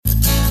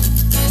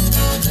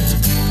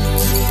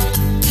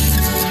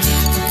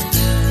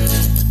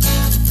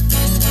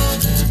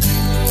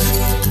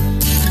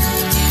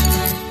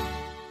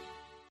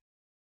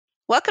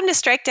Welcome to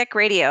Strike Deck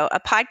Radio, a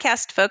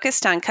podcast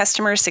focused on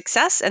customer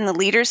success and the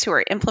leaders who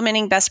are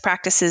implementing best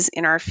practices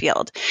in our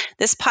field.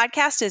 This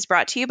podcast is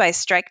brought to you by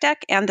Strike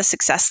Deck and the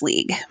Success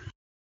League.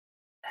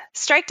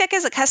 Strike Deck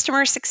is a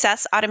customer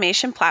success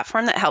automation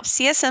platform that helps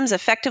CSMs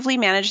effectively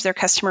manage their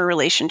customer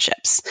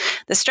relationships.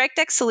 The Strike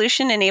Deck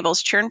solution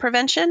enables churn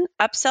prevention,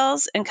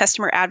 upsells, and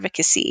customer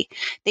advocacy.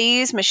 They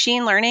use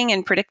machine learning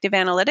and predictive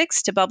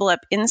analytics to bubble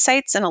up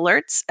insights and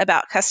alerts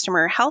about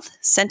customer health,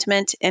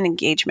 sentiment, and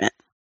engagement.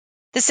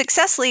 The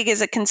Success League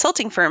is a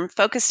consulting firm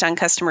focused on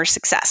customer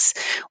success.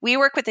 We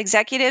work with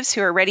executives who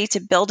are ready to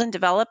build and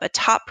develop a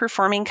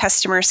top-performing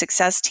customer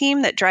success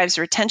team that drives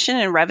retention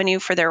and revenue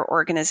for their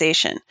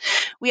organization.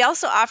 We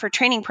also offer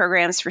training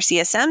programs for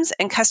CSMs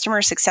and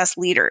customer success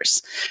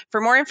leaders.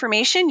 For more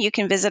information, you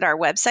can visit our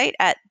website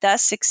at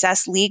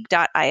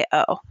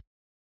thesuccessleague.io.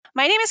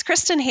 My name is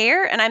Kristen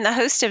Hayer, and I'm the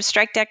host of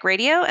Strike Deck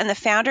Radio and the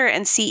founder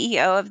and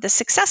CEO of the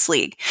Success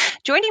League.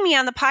 Joining me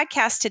on the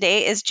podcast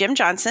today is Jim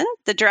Johnson,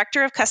 the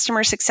Director of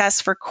Customer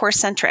Success for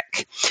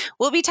CoreCentric.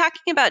 We'll be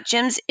talking about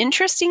Jim's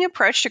interesting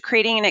approach to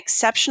creating an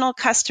exceptional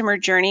customer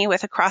journey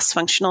with a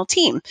cross-functional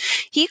team.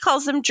 He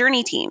calls them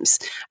journey teams.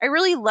 I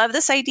really love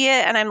this idea,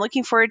 and I'm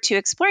looking forward to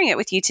exploring it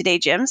with you today,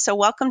 Jim. So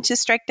welcome to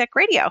Strike Deck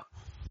Radio.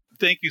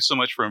 Thank you so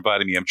much for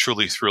inviting me. I'm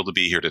truly thrilled to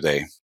be here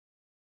today.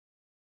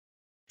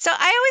 So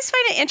I always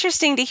find it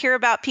interesting to hear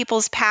about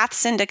people's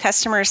paths into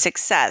customer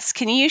success.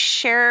 Can you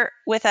share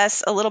with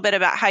us a little bit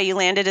about how you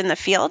landed in the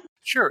field?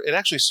 Sure. It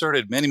actually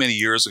started many, many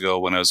years ago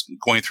when I was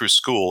going through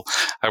school.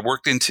 I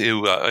worked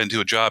into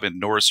a job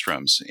in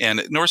Nordstrom's. And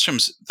at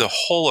Nordstrom's, the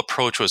whole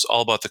approach was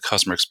all about the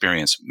customer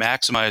experience,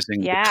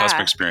 maximizing the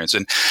customer experience.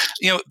 And,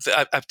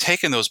 I've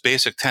taken those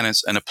basic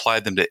tenets and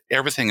applied them to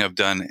everything I've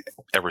done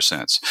ever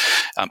since.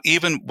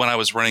 Even when I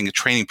was running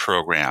training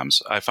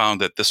programs, I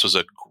found that this was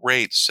a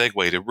great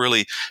segue to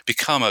really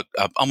become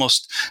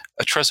almost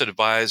a trusted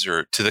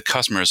advisor to the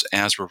customers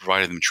as we're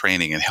providing them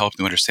training and helping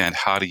them understand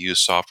how to use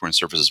software and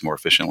services more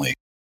efficiently.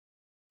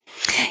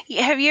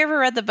 Have you ever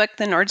read the book,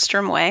 The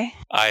Nordstrom Way?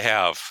 I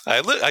have.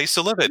 I used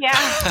to live it.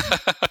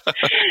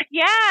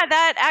 Yeah,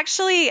 that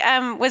actually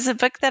was a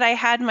book that I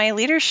had my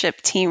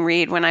leadership team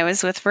read when I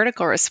was with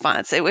Vertical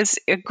Response. It was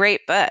a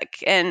great book.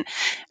 And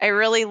I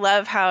really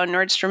love how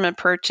Nordstrom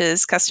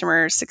approaches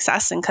customer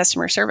success and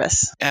customer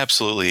service.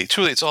 Absolutely.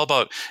 Truly, it's all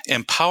about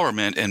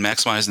empowerment and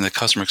maximizing the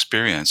customer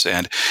experience.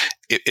 And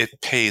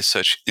it pays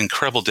such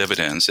incredible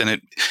dividends. And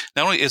it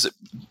not only is it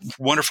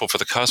wonderful for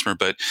the customer,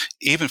 but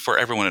even for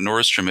everyone at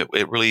Nordstrom,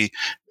 it really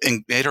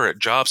made our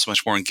job so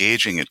much more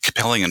engaging and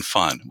compelling and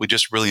fun. We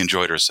just really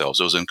enjoyed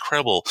ourselves. It was an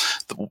incredible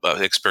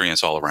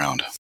experience all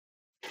around.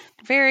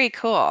 Very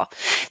cool.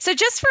 So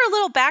just for a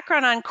little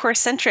background on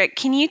CoreCentric,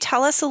 can you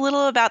tell us a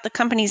little about the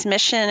company's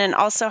mission and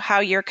also how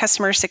your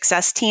customer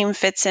success team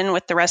fits in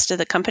with the rest of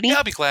the company? Yeah,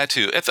 I'd be glad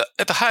to. At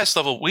the highest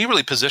level, we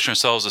really position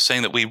ourselves as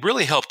saying that we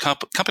really help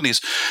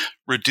companies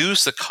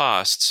reduce the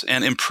costs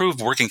and improve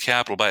working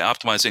capital by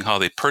optimizing how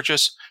they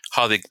purchase,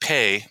 how they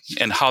pay,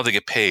 and how they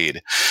get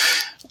paid.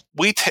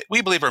 We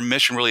believe our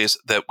mission really is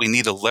that we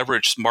need to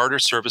leverage smarter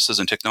services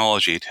and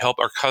technology to help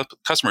our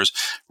customers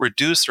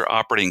reduce their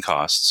operating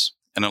costs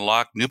and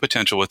unlock new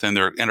potential within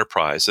their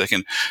enterprise. They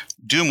can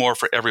do more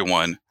for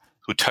everyone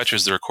who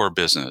touches their core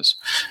business.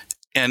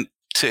 And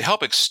to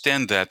help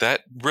extend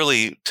that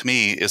really, to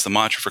me, is the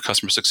mantra for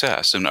customer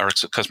success and our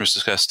customer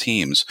success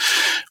teams.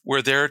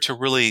 We're there to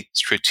really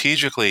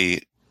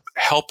strategically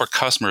help our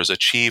customers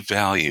achieve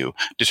value,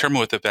 determine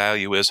what the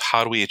value is,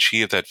 how do we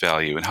achieve that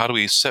value, and how do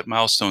we set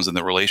milestones in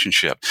the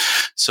relationship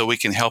so we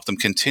can help them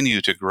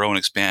continue to grow and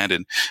expand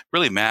and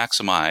really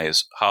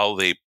maximize how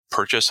they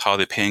purchase, how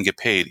they pay and get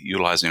paid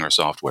utilizing our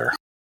software.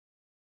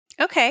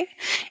 Okay.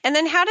 And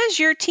then how does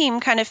your team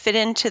kind of fit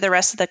into the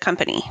rest of the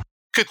company?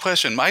 Good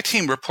question. My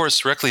team reports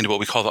directly into what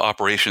we call the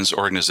operations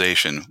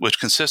organization, which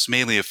consists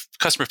mainly of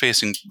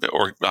customer-facing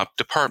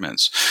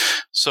departments.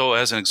 So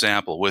as an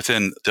example,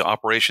 within the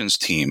operations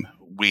team,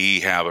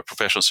 we have a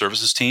professional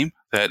services team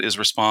that is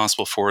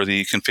responsible for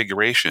the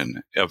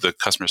configuration of the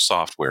customer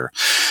software.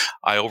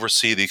 I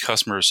oversee the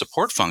customer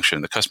support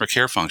function, the customer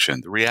care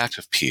function, the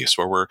reactive piece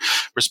where we're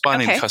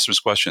responding to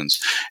customers' questions.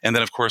 And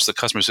then, of course, the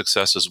customer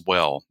success as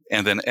well.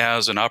 And then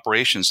as an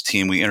operations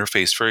team, we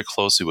interface very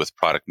closely with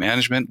product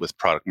management, with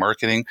product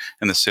marketing,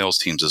 and the sales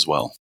teams as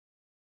well.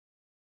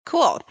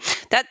 Cool.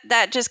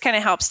 That just kind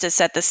of helps to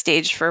set the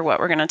stage for what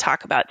we're going to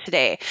talk about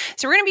today.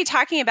 So we're going to be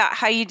talking about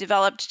how you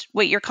developed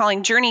what you're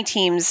calling journey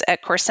teams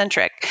at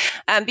CoreCentric.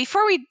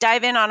 Before we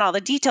dive in on all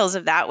the details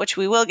of that, which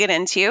we will get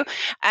into,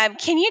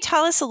 can you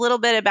tell us a little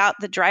bit about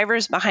the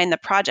drivers behind the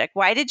project?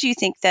 Why did you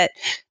think that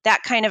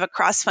kind of a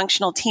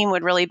cross-functional team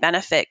would really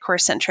benefit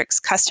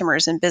CoreCentric's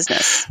customers and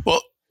business?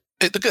 Well,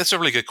 that's a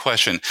really good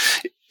question.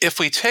 If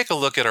we take a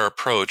look at our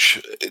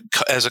approach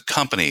as a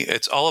company,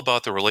 it's all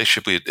about the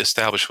relationship we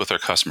establish with our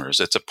customers.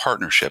 It's a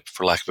partnership,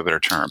 for lack of a better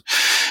term.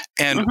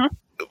 And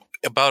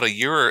about a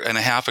year and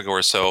a half ago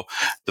or so,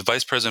 the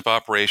Vice President of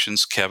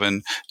Operations,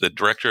 Kevin, the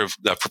Director of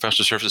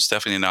Professional Services,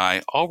 Stephanie, and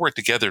I all worked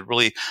together to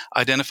really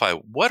identify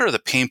what are the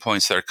pain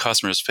points that our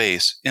customers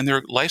face in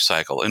their life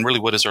cycle, and really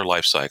what is our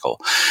life cycle.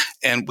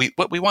 And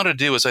what we want to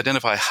do is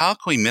identify how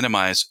can we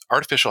minimize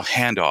artificial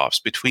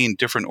handoffs between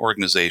different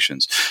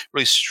organizations,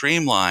 really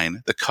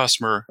streamline the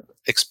customer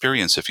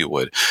experience, if you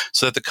would,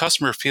 so that the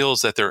customer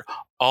feels that they're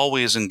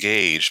always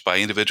engaged by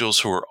individuals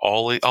who are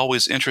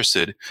always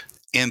interested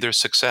in their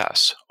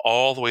success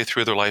all the way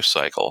through their life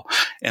cycle.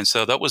 And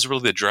so that was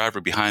really the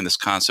driver behind this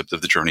concept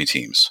of the journey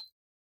teams.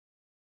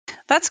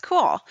 That's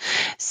cool.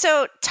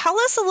 So tell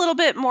us a little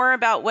bit more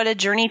about what a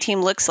journey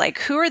team looks like.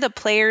 Who are the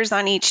players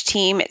on each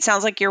team? It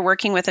sounds like you're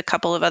working with a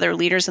couple of other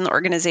leaders in the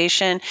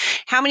organization.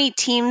 How many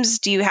teams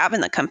do you have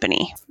in the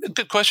company?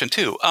 Good question,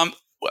 too.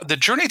 The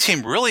journey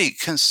team really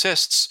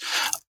consists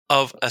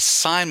of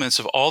assignments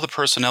of all the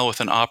personnel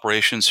within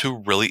operations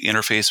who really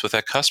interface with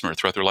that customer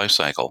throughout their life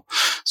cycle.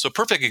 So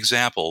perfect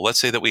example, let's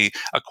say that we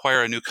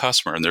acquire a new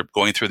customer and they're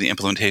going through the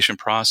implementation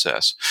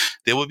process.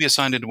 They will be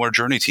assigned into our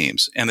journey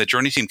teams. And the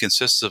journey team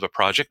consists of a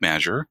project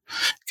manager,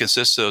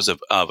 consists of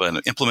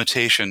an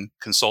implementation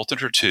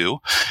consultant or two,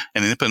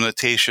 an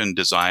implementation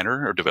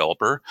designer or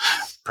developer,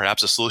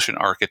 perhaps a solution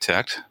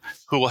architect,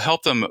 who will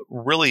help them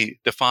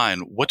really define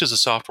what does the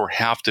software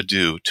have to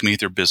do to meet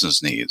their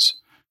business needs.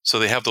 So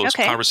they have those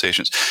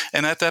conversations.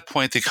 And at that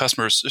point, the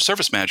customer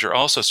service manager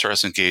also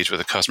starts to engage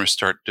with the customer,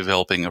 start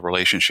developing a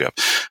relationship.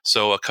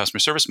 So a customer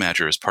service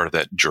manager is part of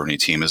that journey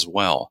team as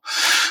well.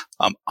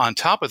 On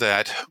top of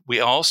that,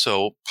 we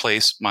also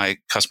place my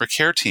customer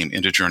care team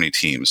into journey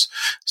teams.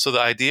 So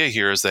the idea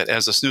here is that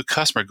as this new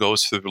customer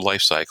goes through the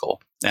life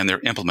cycle and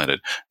they're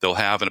implemented, they'll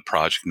have a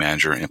project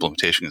manager,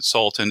 implementation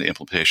consultant,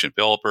 implementation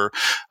developer,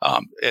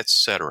 et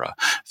cetera.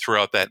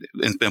 Throughout that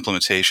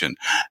implementation,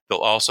 they'll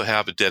also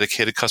have a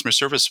dedicated customer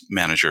service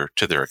manager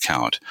to their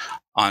account.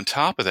 On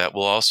top of that,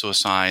 we'll also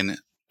assign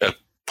a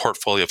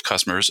portfolio of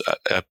customers.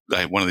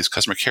 One of these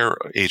customer care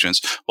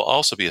agents will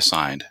also be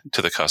assigned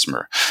to the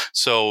customer.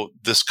 So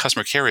this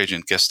customer care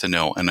agent gets to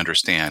know and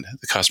understand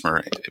the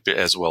customer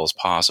as well as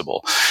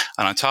possible.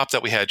 And on top of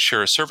that, we had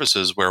shared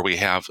services where we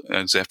have,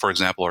 for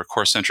example, our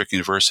CoreCentric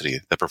University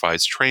that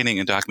provides training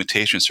and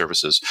documentation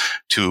services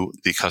to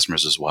the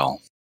customers as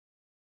well.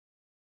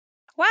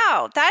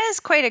 Wow, that is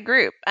quite a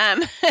group.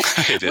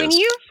 When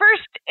you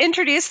first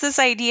introduced this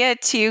idea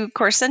to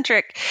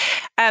CoreCentric,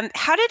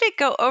 how did it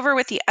go over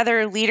with the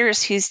other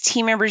leaders whose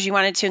team members you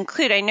wanted to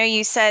include? I know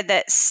you said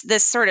that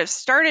this sort of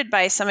started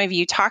by some of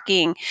you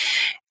talking.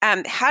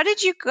 How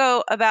did you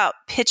go about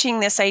pitching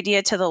this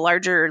idea to the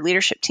larger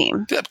leadership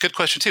team? Yeah, good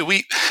question too.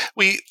 We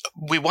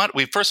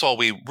first of all,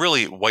 we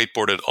really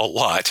whiteboarded a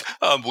lot.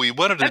 We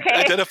wanted to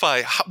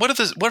identify how do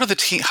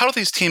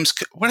these teams,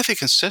 what do they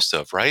consist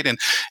of, right?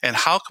 And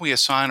how can we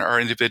assign our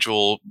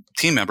individual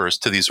team members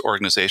to these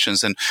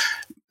organizations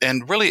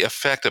and really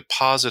affect a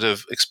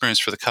positive experience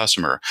for the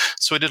customer.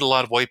 So we did a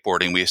lot of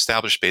whiteboarding. We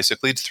established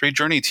basically 3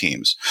 journey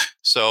teams.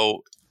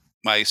 So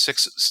my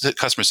 6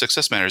 customer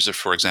success managers,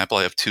 for example,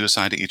 I have 2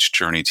 assigned to each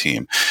journey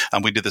team.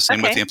 We did the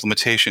same with the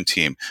implementation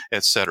team,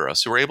 et cetera.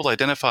 So we're able to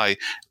identify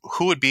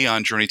who would be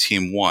on journey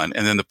team 1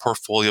 and then the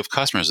portfolio of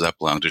customers that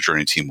belong to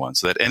journey team 1.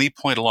 So that at any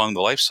point along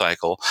the life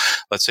cycle,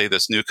 let's say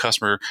this new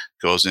customer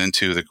goes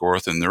into the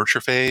growth and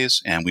nurture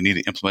phase and we need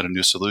to implement a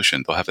new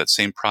solution. They'll have that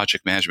same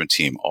project management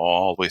team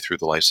all the way through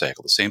the life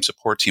cycle, the same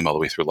support team all the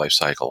way through the life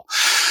cycle.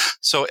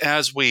 So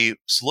as we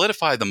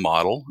solidify the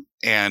model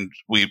and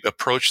we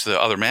approach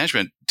the other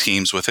management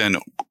teams within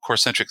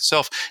CoreCentric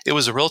itself, it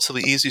was a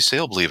relatively easy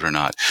sale, believe it or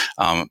not.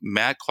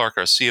 Matt Clark,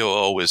 our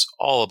COO, is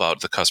all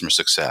about the customer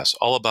success,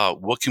 all about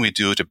what can we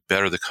do to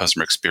better the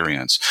customer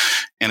experience.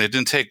 And it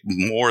didn't take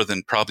more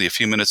than probably a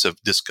few minutes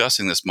of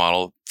discussing this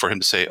model for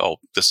him to say, oh,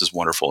 this is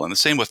wonderful. And the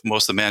same with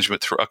most of the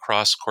management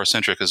across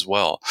CoreCentric as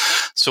well.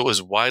 So it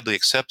was widely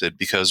accepted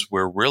because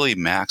we're really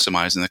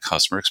maximizing the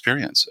customer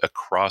experience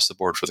across the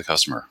board for the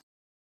customer.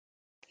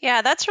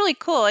 Yeah, that's really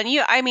cool. And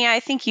I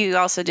think you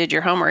also did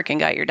your homework and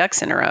got your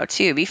ducks in a row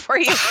too before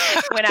you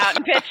went out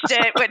and pitched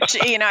it, which,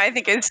 I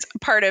think is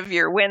part of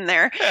your win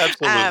there.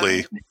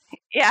 Absolutely.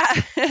 Yeah. I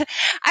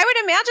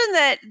would imagine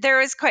that there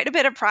was quite a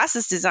bit of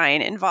process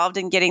design involved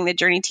in getting the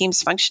journey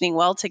teams functioning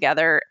well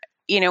together.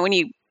 When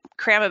you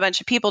cram a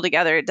bunch of people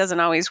together, it doesn't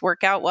always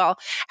work out well.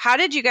 How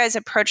did you guys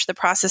approach the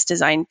process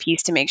design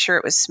piece to make sure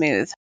it was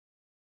smooth?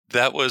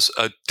 That was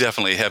a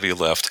definitely heavy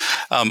lift.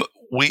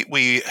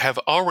 We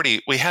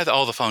had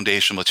all the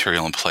foundational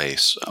material in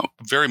place.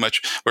 We very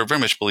much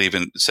believe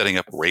in setting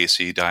up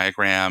RACI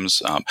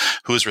diagrams,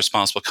 who is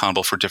responsible,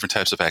 accountable for different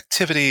types of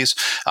activities.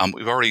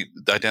 We've already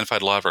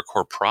identified a lot of our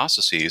core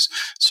processes.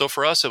 So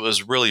for us, it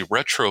was really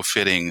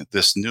retrofitting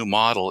this new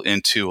model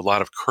into a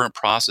lot of current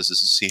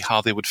processes to see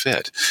how they would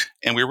fit.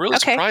 And we were really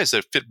surprised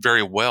that it fit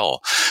very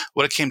well.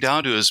 What it came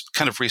down to is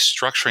kind of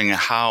restructuring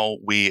how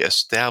we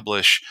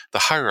establish the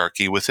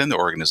hierarchy within the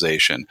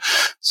organization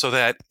so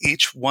that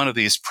each one of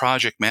activities,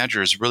 project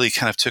managers really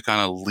kind of took on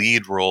a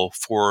lead role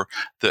for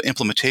the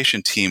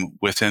implementation team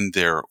within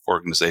their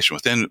organization,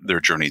 within their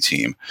journey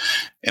team.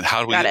 And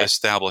how do we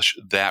establish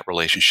that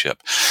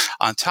relationship?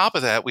 On top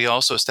of that, we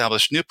also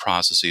established new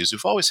processes.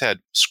 We've always had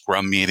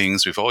Scrum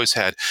meetings. We've always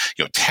had,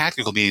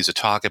 tactical meetings to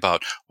talk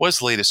about what's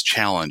the latest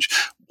challenge.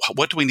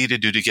 What do we need to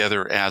do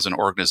together as an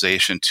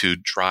organization to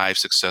drive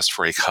success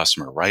for a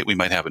customer, right? We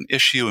might have an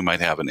issue. We might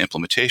have an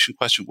implementation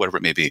question, whatever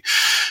it may be.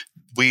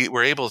 We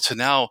were able to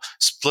now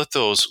split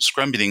those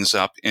Scrum meetings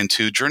up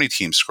into journey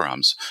team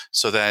Scrums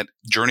so that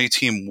journey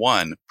team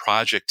 1,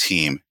 project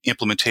team,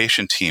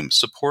 implementation team,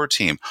 support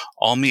team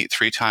all meet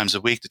 3 times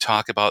a week to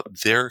talk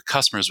about their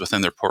customers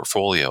within their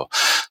portfolio.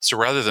 So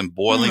rather than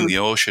boiling the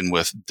ocean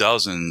with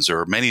dozens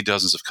or many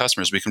dozens of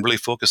customers, we can really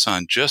focus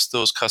on just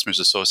those customers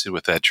associated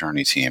with that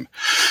journey team.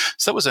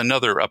 So that was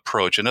another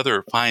approach,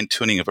 another fine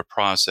tuning of a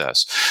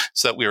process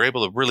so that we were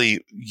able to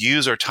really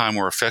use our time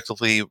more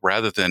effectively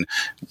rather than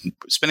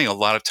spending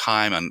a lot of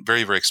time on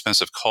very, very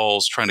expensive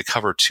calls trying to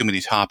cover too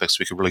many topics.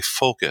 We could really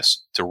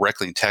focus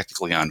directly and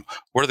tactically on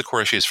what are the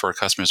core issues for our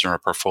customers in our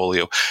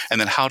portfolio, and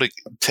then how to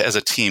as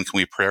a team, can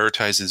we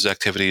prioritize these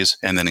activities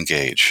and then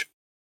engage.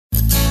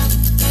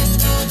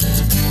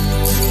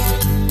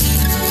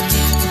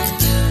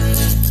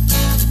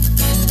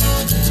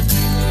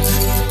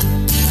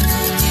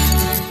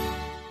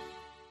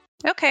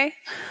 Okay,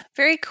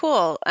 very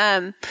cool.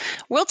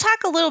 We'll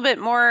talk a little bit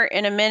more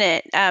in a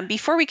minute.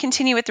 Before we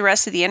continue with the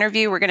rest of the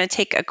interview, we're going to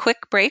take a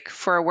quick break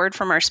for a word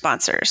from our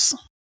sponsors.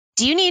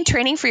 Do you need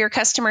training for your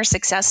customer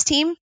success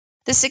team?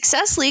 The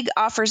Success League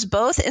offers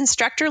both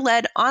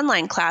instructor-led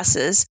online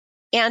classes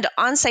and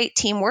on-site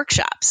team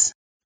workshops.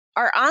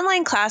 Our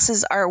online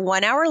classes are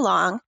 1 hour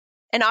long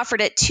and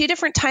offered at 2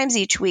 different times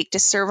each week to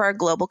serve our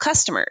global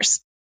customers.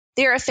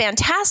 They are a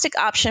fantastic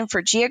option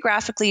for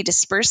geographically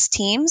dispersed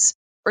teams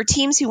or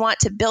teams who want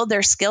to build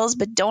their skills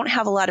but don't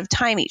have a lot of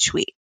time each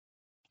week.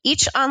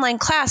 Each online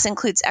class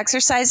includes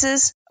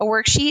exercises, a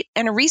worksheet,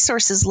 and a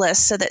resources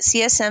list so that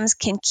CSMs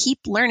can keep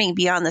learning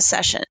beyond the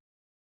session.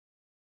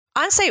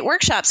 On-site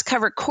workshops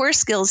cover core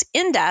skills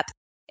in depth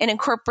and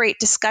incorporate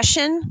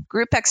discussion,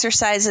 group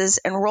exercises,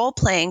 and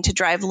role-playing to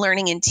drive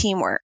learning and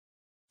teamwork.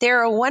 They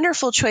are a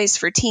wonderful choice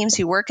for teams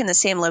who work in the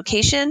same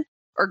location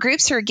or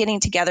groups who are getting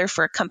together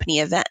for a company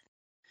event.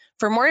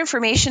 For more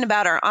information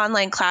about our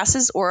online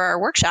classes or our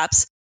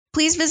workshops,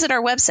 please visit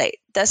our website,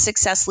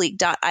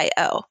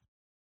 thesuccessleague.io.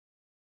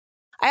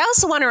 I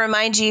also want to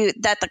remind you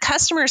that the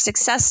Customer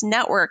Success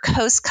Network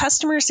hosts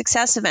customer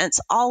success events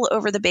all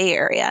over the Bay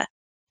Area.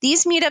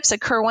 These meetups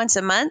occur once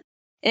a month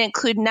and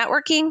include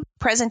networking,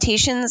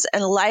 presentations,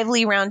 and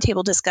lively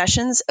roundtable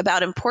discussions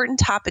about important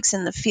topics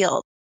in the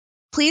field.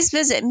 Please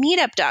visit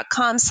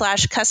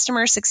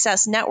meetup.com/customer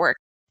success network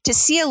to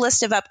see a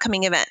list of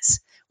upcoming events.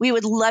 We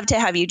would love to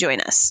have you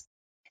join us.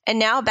 And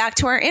now back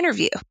to our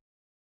interview.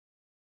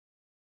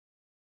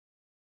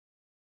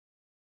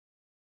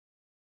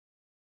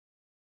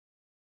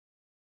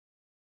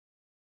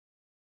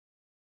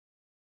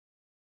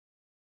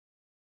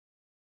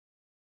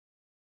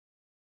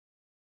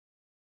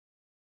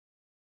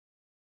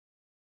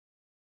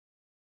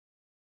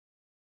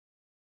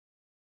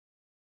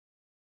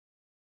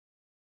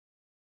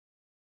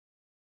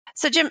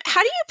 So, Jim,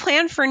 how do you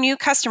plan for new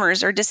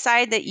customers or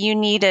decide that you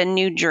need a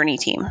new journey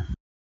team?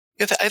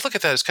 Yeah, I look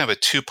at that as kind of a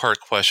 2-part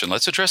question.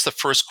 Let's address the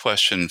first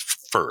question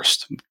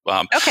first.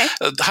 Okay.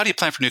 How do you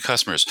plan for new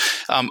customers?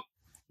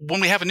 When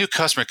we have a new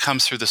customer come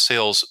through the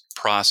sales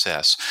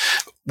process,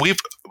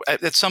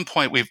 at some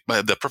point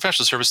the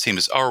professional service team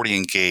is already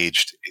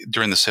engaged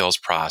during the sales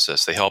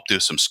process. They help do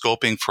some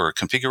scoping for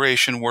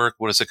configuration work.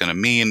 What is it going to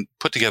mean?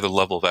 Put together the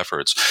level of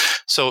efforts.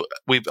 So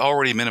we've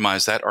already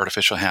minimized that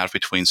artificial half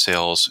between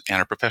sales and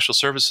our professional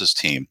services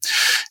team.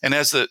 And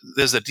as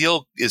the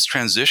deal is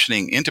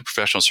transitioning into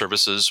professional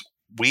services,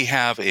 we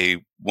have a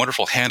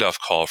wonderful handoff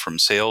call from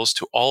sales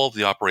to all of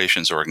the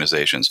operations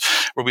organizations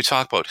where we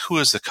talk about who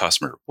is the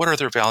customer, what are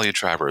their value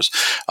drivers,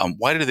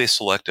 why do they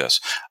select us,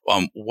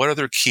 what are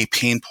their key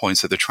pain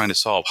points that they're trying to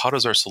solve, how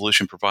does our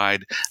solution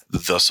provide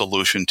the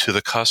solution to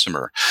the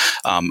customer,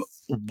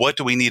 what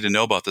do we need to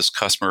know about this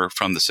customer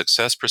from the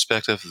success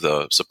perspective,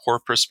 the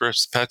support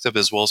perspective,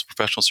 as well as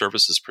professional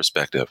services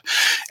perspective.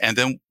 And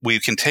then we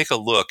can take a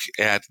look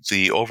at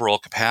the overall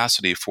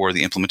capacity for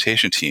the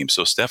implementation team.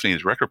 So Stephanie, the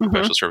Director of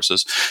Professional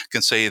Services,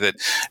 can say that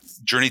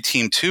Journey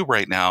Team 2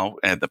 right now,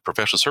 and the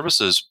professional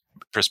services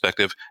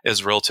perspective,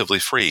 is relatively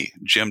free.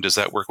 Jim, does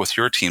that work with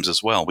your teams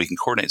as well? We can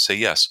coordinate and say,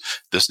 yes,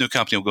 this new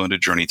company will go into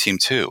Journey Team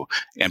 2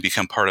 and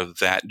become part of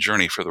that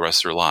journey for the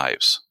rest of their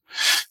lives.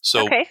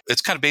 So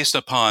It's kind of based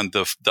upon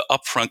the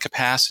upfront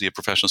capacity of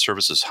professional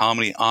services. How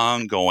many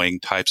ongoing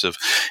types of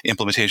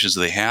implementations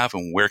do they have,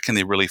 and where can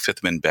they really fit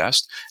them in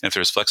best? And if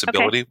there's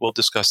flexibility, we'll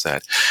discuss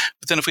that.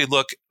 But then if we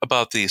look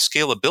about the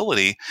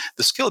scalability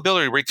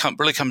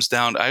really comes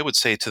down, I would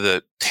say, to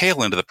the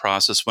tail end of the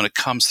process when it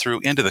comes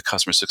through into the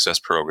customer success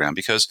program,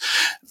 because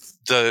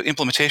the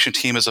implementation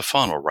team is a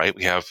funnel, right?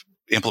 We have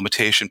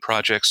implementation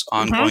projects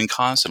ongoing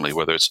constantly,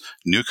 whether it's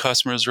new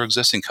customers or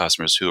existing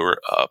customers who are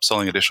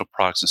selling additional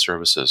products and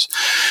services.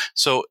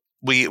 So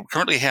we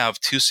currently have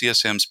 2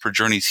 CSMs per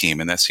journey team,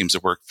 and that seems to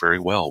work very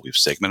well. We've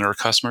segmented our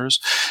customers.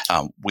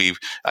 We've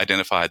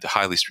identified the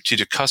highly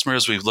strategic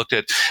customers. We've looked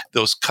at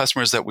those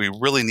customers that we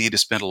really need to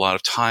spend a lot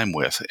of time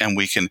with, and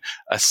we can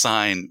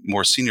assign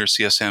more senior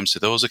CSMs to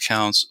those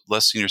accounts,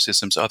 less senior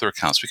CSMs to other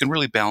accounts. We can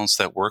really balance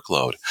that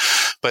workload.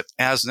 But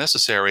as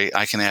necessary,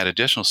 I can add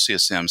additional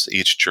CSMs to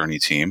each journey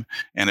team,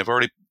 and I've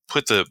already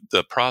put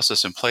the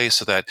process in place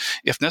so that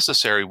if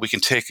necessary, we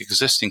can take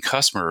existing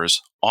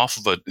customers off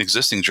of an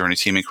existing journey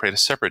team and create a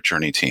separate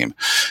journey team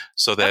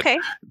so that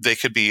they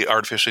could be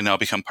artificially now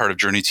become part of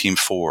journey team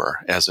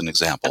 4 as an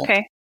example.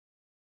 Okay.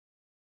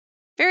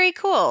 Very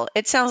cool.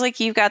 It sounds like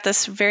you've got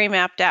this very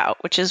mapped out,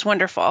 which is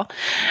wonderful.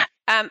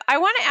 I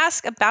want to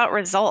ask about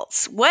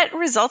results. What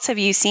results have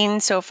you seen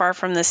so far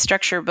from this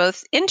structure,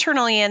 both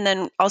internally and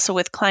then also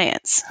with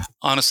clients?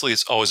 Honestly,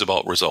 it's always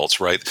about results,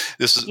 right?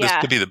 This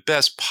could be the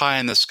best pie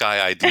in the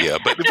sky idea,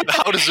 but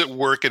how does it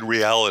work in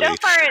reality? So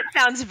far, it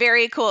sounds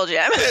very cool,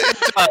 Jim.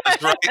 It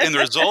does, right? And the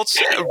results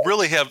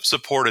really have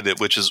supported it,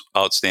 which is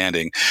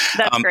outstanding.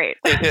 That's great.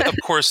 Of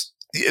course,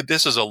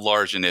 this is a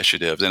large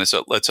initiative, and it's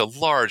a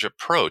large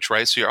approach,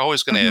 right? So you're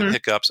always going to have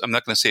hiccups. I'm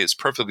not going to say it's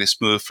perfectly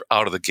smooth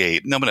out of the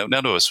gate. None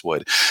of us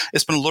would.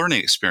 It's been a learning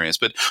experience,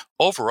 but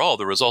overall,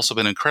 the results have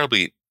been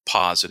incredibly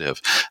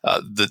positive.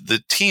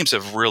 The teams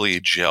have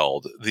really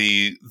gelled.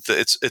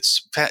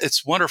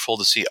 It's wonderful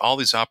to see all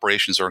these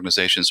operations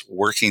organizations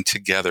working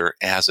together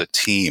as a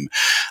team,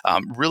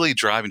 really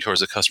driving towards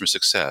the customer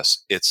success.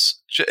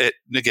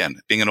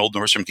 Again, being an old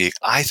Nordstrom geek,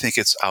 I think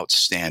it's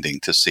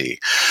outstanding to see.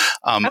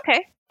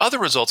 Other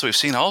results we've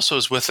seen also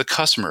is with the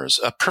customers.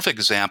 A perfect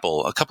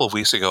example, a couple of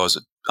weeks ago, I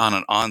was on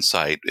an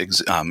on-site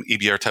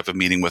EBR type of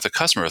meeting with a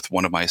customer with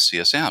one of my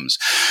CSMs.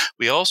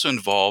 We also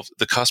involved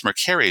the customer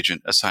care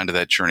agent assigned to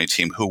that journey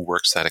team who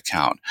works that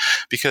account,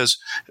 because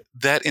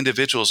that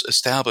individual's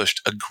established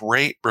a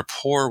great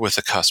rapport with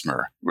the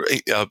customer.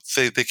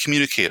 They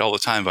communicate all the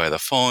time via the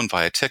phone,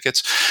 via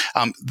tickets.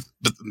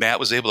 Matt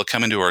was able to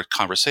come into our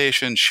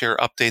conversation, share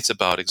updates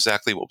about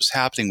exactly what was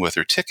happening with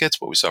their tickets,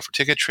 what we saw for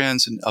ticket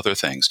trends, and other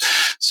things.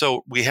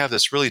 So we have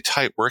this really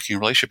tight working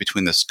relationship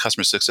between this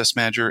customer success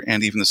manager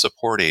and even the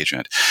support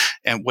agent.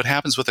 And what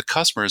happens with the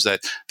customer is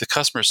that the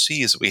customer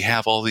sees that we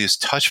have all these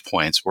touch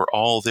points. We're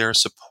all there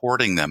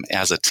supporting them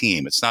as a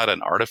team. It's not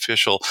an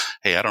artificial,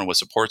 hey, I don't know what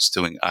support's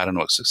doing. I don't know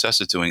what success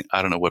is doing.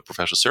 I don't know what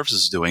professional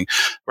services is doing.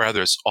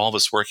 Rather, it's all of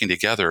us working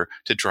together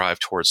to drive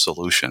towards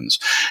solutions.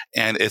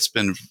 And it's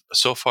been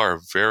so far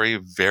very,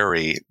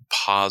 very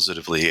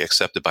positively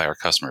accepted by our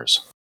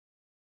customers.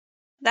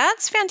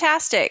 That's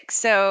fantastic.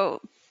 So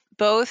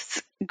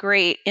both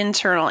great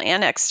internal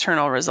and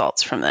external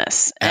results from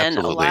this. Absolutely.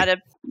 And a lot of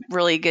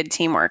really good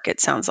teamwork, it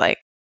sounds like.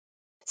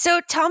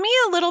 So tell me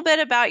a little bit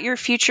about your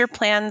future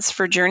plans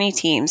for journey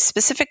teams.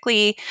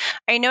 Specifically,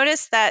 I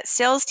noticed that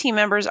sales team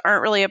members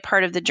aren't really a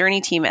part of the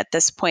journey team at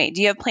this point.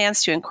 Do you have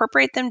plans to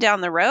incorporate them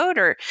down the road,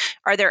 or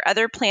are there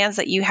other plans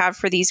that you have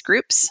for these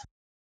groups?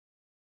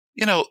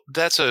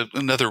 That's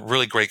another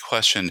really great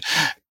question.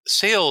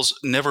 Sales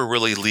never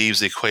really leaves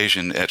the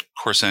equation at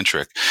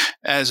CoreCentric.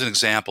 As an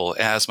example,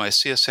 as my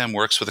CSM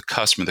works with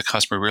the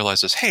customer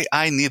realizes, hey,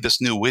 I need this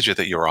new widget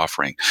that you're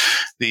offering.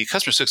 The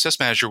customer success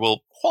manager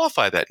will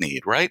qualify that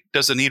need, right?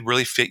 Does the need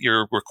really fit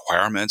your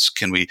requirements?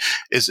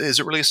 Is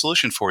it really a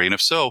solution for you? And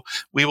if so,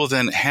 we will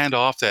then hand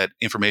off that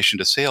information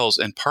to sales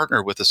and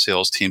partner with the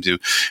sales team to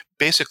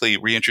basically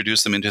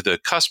reintroduce them into the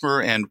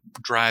customer and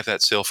drive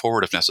that sale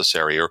forward if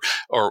necessary.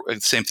 Or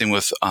same thing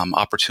with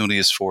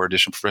opportunities for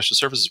additional professional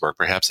services work.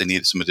 Perhaps they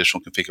need some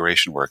additional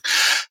configuration work.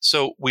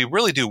 So we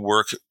really do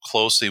work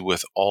closely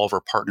with all of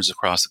our partners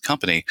across the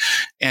company.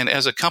 And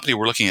as a company,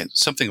 we're looking at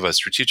something of a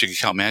strategic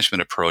account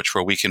management approach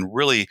where we can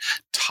really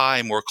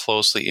tie more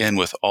closely in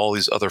with all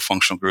these other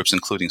functional groups,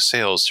 including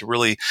sales, to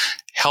really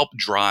help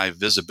drive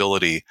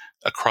visibility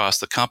across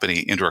the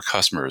company into our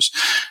customers.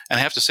 And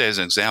I have to say, as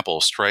an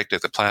example,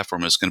 StrikeDeck, the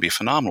platform, is going to be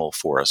phenomenal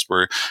for us.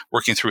 We're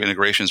working through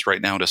integrations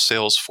right now to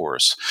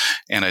Salesforce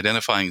and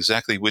identifying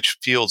exactly which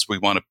fields we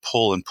want to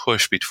pull and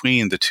push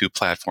between the two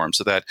platforms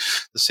so that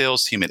the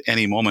sales team at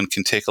any moment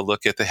can take a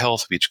look at the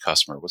health of each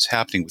customer, what's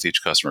happening with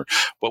each customer,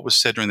 what was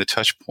said during the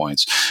touch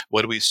points,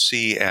 what do we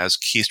see as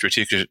key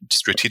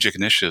strategic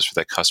initiatives for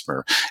that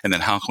customer, and then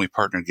how can we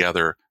partner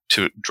together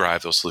to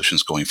drive those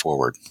solutions going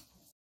forward.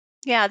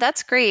 Yeah,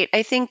 that's great.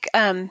 I think,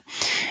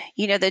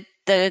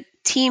 the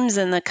teams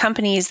and the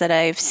companies that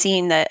I've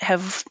seen that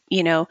have,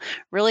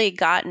 really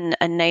gotten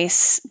a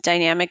nice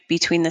dynamic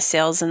between the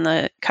sales and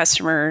the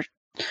customer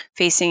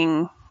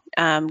facing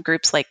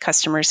groups like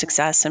customer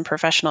success and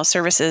professional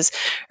services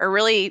are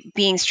really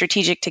being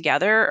strategic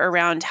together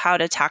around how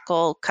to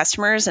tackle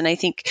customers. And I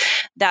think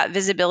that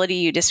visibility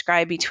you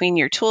describe between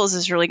your tools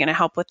is really going to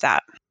help with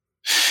that.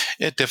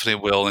 It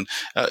definitely will. And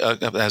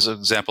as an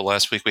example,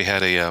 last week we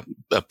had a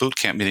boot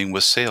camp meeting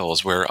with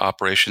sales where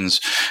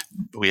operations,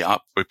 we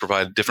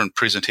provided different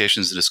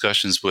presentations and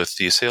discussions with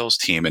the sales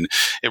team. And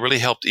it really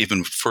helped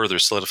even further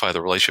solidify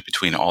the relationship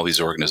between all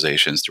these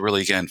organizations to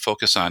really, again,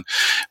 focus on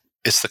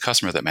it's the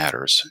customer that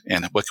matters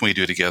and what can we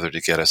do together to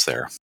get us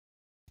there.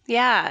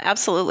 Yeah,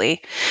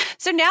 absolutely.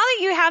 So now that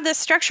you have this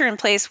structure in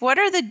place, what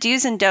are the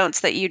do's and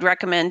don'ts that you'd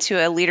recommend to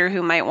a leader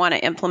who might want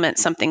to implement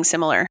something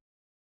similar?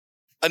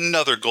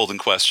 Another golden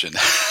question.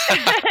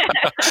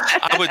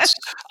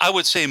 I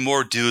would say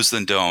more do's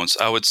than don'ts.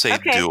 I would say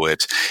Okay. do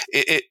it.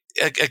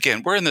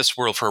 Again, we're in this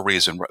world for a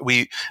reason.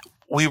 We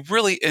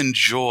really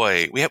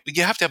enjoy.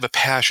 You have to have a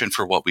passion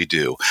for what we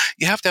do.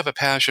 You have to have a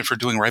passion for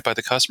doing right by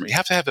the customer. You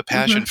have to have a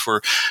passion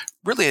for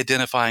really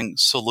identifying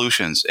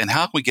solutions and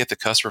how can we get the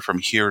customer from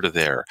here to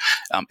there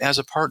as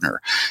a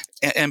partner.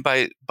 And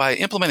by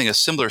implementing a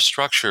similar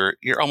structure,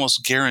 you're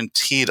almost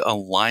guaranteed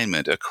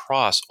alignment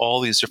across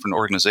all these different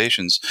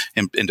organizations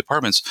and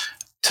departments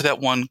to that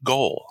one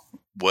goal.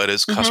 What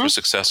is customer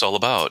success all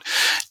about?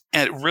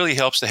 And it really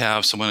helps to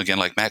have someone, again,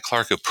 like Matt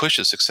Clark, who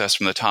pushes success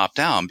from the top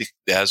down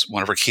as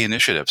one of our key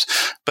initiatives.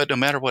 But no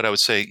matter what, I would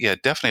say, yeah,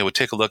 definitely I would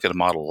take a look at a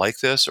model like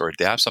this or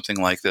adapt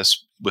something like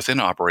this within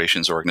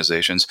operations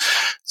organizations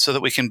so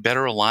that we can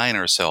better align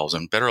ourselves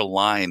and better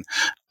align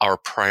our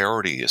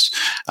priorities.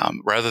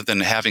 Rather than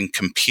having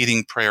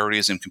competing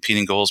priorities and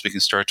competing goals, we can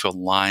start to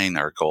align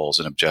our goals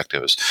and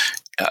objectives.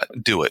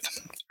 Do it.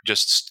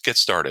 Just get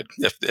started.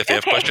 If you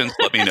have questions,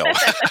 let me know.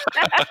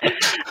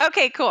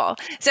 Okay, cool.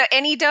 So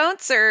any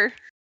don'ts or?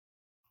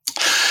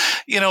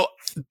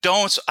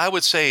 Don'ts, I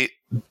would say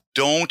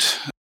don't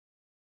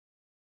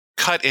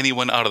cut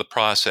anyone out of the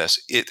process.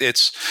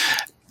 It's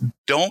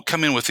don't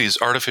come in with these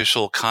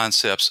artificial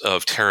concepts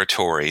of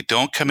territory.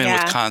 Don't come in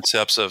with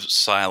concepts of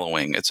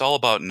siloing. It's all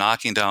about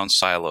knocking down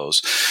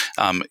silos,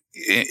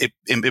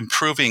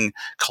 improving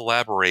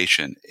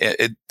collaboration.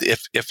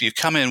 If you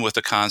come in with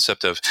the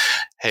concept of,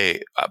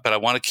 hey, but I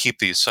want to keep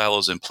these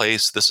silos in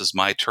place. This is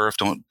my turf.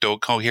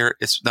 Don't go here.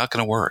 It's not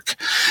going to work.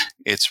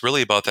 It's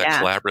really about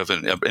that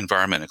collaborative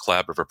environment and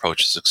collaborative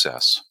approach to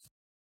success.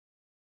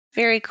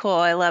 Very cool.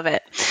 I love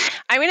it.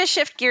 I'm going to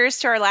shift gears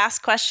to our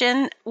last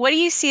question. What do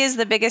you see as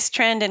the biggest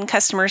trend in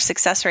customer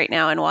success right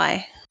now and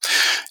why?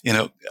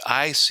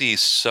 I see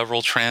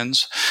several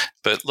trends,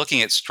 but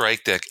looking at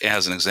StrikeDeck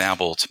as an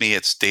example, to me,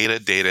 it's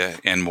data,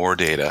 and more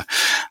data.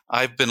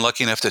 I've been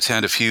lucky enough to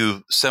attend a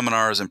few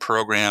seminars and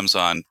programs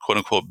on quote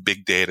unquote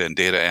big data and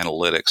data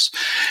analytics.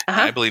 And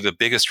I believe the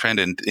biggest trend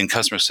in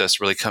customer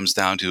success really comes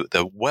down to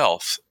the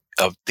wealth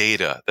of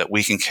data that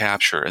we can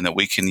capture and that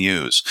we can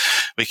use.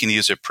 We can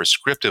use it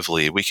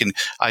prescriptively. We can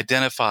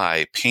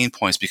identify pain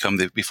points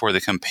before they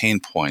become pain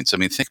points. I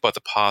mean, think about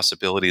the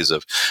possibilities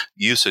of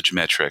usage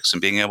metrics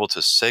and being able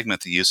to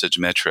segment the usage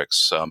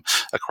metrics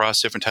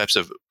across different types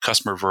of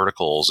customer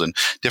verticals and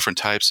different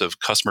types of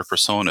customer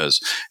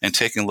personas, and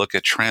taking a look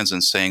at trends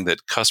and saying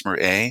that customer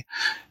A,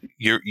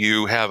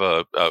 you have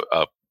a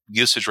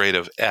usage rate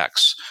of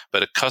X,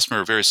 but a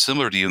customer very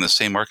similar to you in the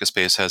same market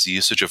space has a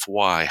usage of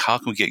Y. How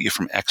can we get you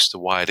from X to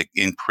Y to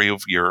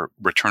improve your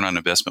return on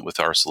investment with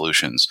our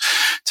solutions?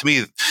 To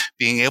me,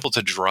 being able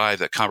to drive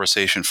that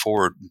conversation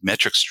forward,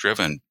 metrics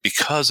driven,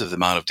 because of the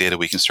amount of data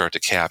we can start to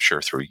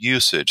capture through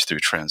usage, through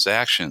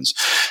transactions,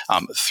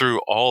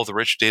 through all the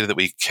rich data that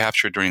we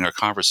capture during our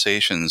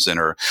conversations and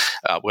our,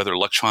 whether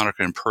electronic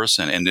or in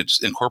person, and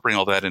it's incorporating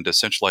all that into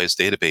centralized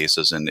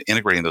databases and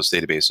integrating those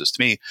databases.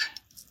 To me,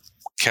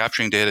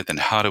 capturing data, then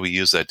how do we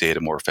use that data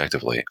more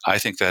effectively? I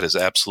think that is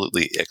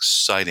absolutely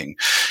exciting.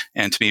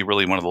 And to me,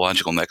 really one of the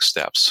logical next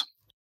steps.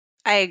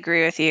 I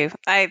agree with you.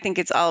 I think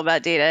it's all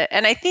about data.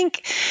 And I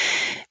think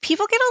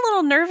people get a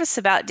little nervous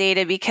about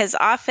data because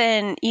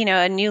often,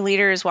 a new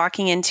leader is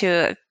walking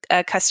into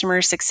a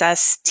customer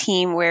success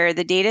team where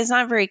the data is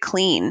not very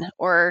clean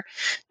or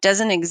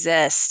doesn't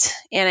exist.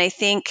 And I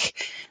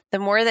think the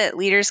more that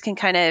leaders can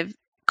kind of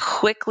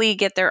quickly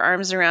get their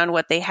arms around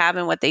what they have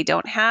and what they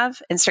don't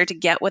have and start to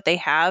get what they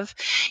have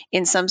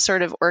in some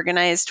sort of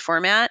organized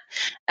format,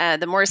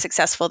 the more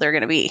successful they're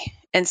going to be.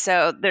 And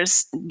so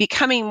there's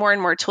becoming more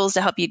and more tools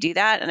to help you do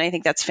that. And I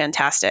think that's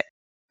fantastic.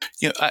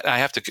 I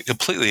have to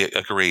completely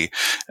agree.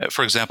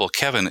 For example,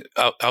 Kevin,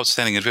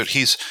 outstanding individual,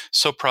 he's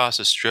so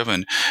process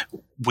driven.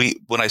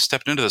 When I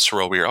stepped into this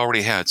role, we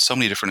already had so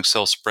many different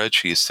Excel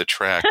spreadsheets to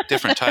track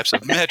different types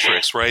of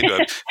metrics, right?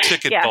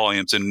 Ticket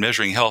volumes and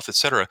measuring health, et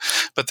cetera.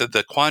 But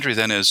the quandary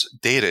then is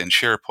data in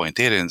SharePoint,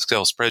 data in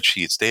Excel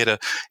spreadsheets,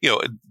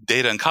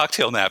 data in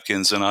cocktail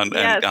napkins and on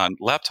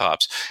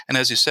laptops. And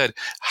as you said,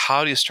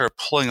 how do you start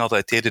pulling all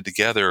that data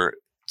together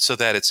so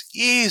that it's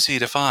easy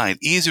to find,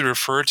 easy to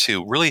refer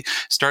to, really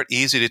start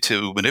easy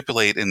to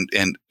manipulate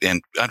and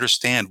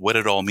understand what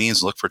it all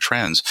means, look for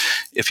trends.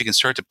 If you can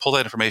start to pull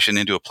that information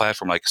into a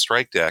platform like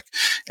StrikeDeck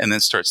and then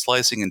start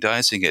slicing and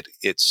dicing it,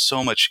 it's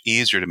so much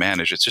easier to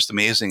manage. It's just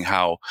amazing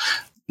how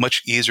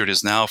much easier it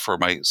is now for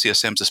my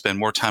CSMs to spend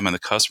more time on the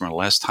customer and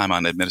less time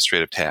on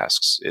administrative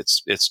tasks.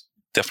 It's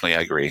definitely,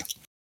 I agree.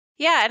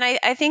 Yeah. And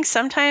I think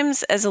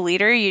sometimes as a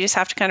leader, you just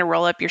have to kind of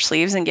roll up your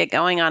sleeves and get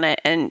going on it.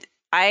 And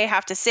I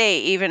have to say,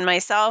 even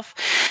myself,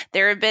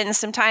 there have been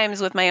some times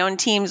with my own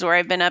teams where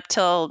I've been up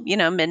till,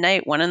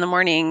 midnight, 1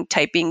 a.m,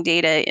 typing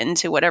data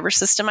into whatever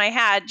system I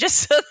had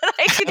just so that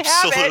I could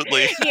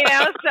Absolutely.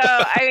 have it. So,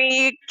 I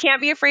mean, you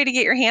can't be afraid to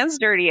get your hands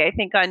dirty, I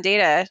think, on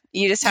data.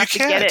 You just have to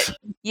get it.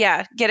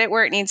 Yeah, get it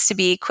where it needs to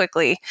be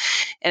quickly.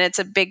 And it's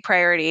a big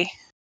priority.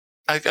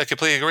 I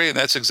completely agree, and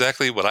that's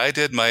exactly what I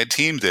did. My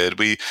team did.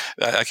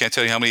 I can't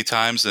tell you how many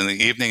times in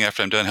the evening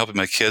after I'm done helping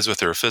my kids with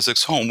their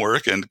physics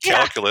homework and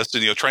calculus,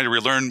 and trying to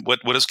relearn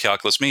what does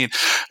calculus mean,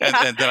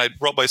 and then I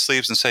roll up my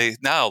sleeves and say,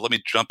 now let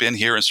me jump in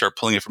here and start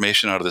pulling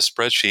information out of the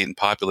spreadsheet and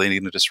populating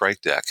it into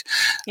Strike Deck.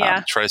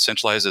 Try to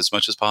centralize it as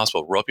much as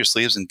possible. Roll up your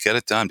sleeves and get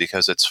it done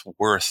because it's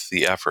worth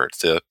the effort.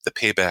 The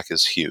payback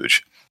is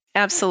huge.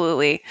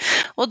 Absolutely.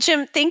 Well,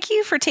 Jim, thank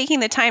you for taking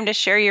the time to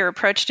share your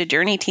approach to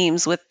journey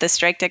teams with the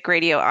Strike Deck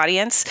Radio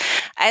audience.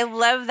 I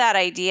love that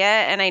idea.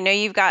 And I know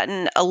you've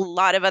gotten a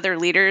lot of other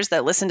leaders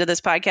that listen to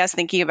this podcast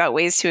thinking about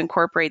ways to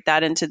incorporate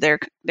that into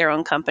their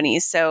own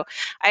companies. So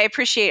I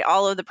appreciate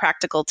all of the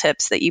practical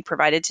tips that you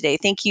provided today.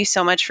 Thank you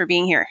so much for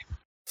being here.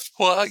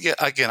 Well,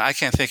 again, I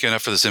can't thank you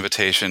enough for this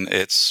invitation.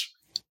 It's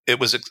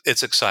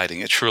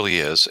exciting. It truly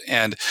is.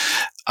 And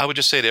I would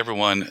just say to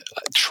everyone,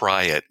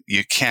 try it.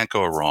 You can't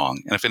go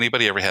wrong. And if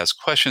anybody ever has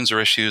questions or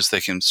issues, they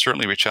can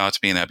certainly reach out to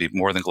me, and I'd be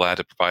more than glad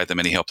to provide them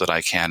any help that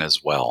I can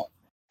as well.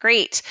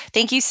 Great.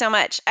 Thank you so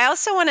much. I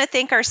also want to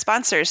thank our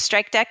sponsors,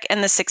 Strike Deck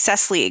and the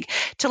Success League.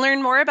 To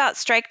learn more about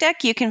Strike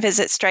Deck, you can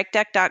visit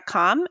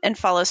strikedeck.com and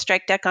follow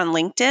Strike Deck on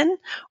LinkedIn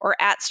or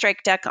at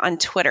Strike Deck on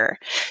Twitter.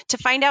 To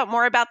find out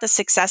more about the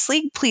Success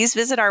League, please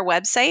visit our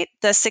website,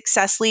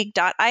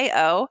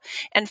 thesuccessleague.io,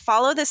 and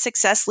follow the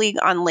Success League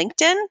on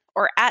LinkedIn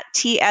or at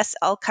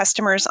TSL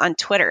Customers on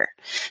Twitter.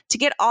 To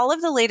get all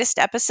of the latest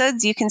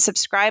episodes, you can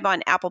subscribe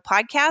on Apple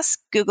Podcasts,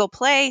 Google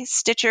Play,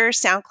 Stitcher,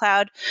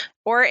 SoundCloud,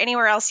 or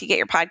anywhere else you get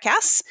your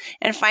podcasts.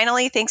 And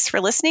finally, thanks for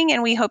listening,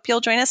 and we hope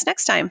you'll join us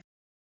next time.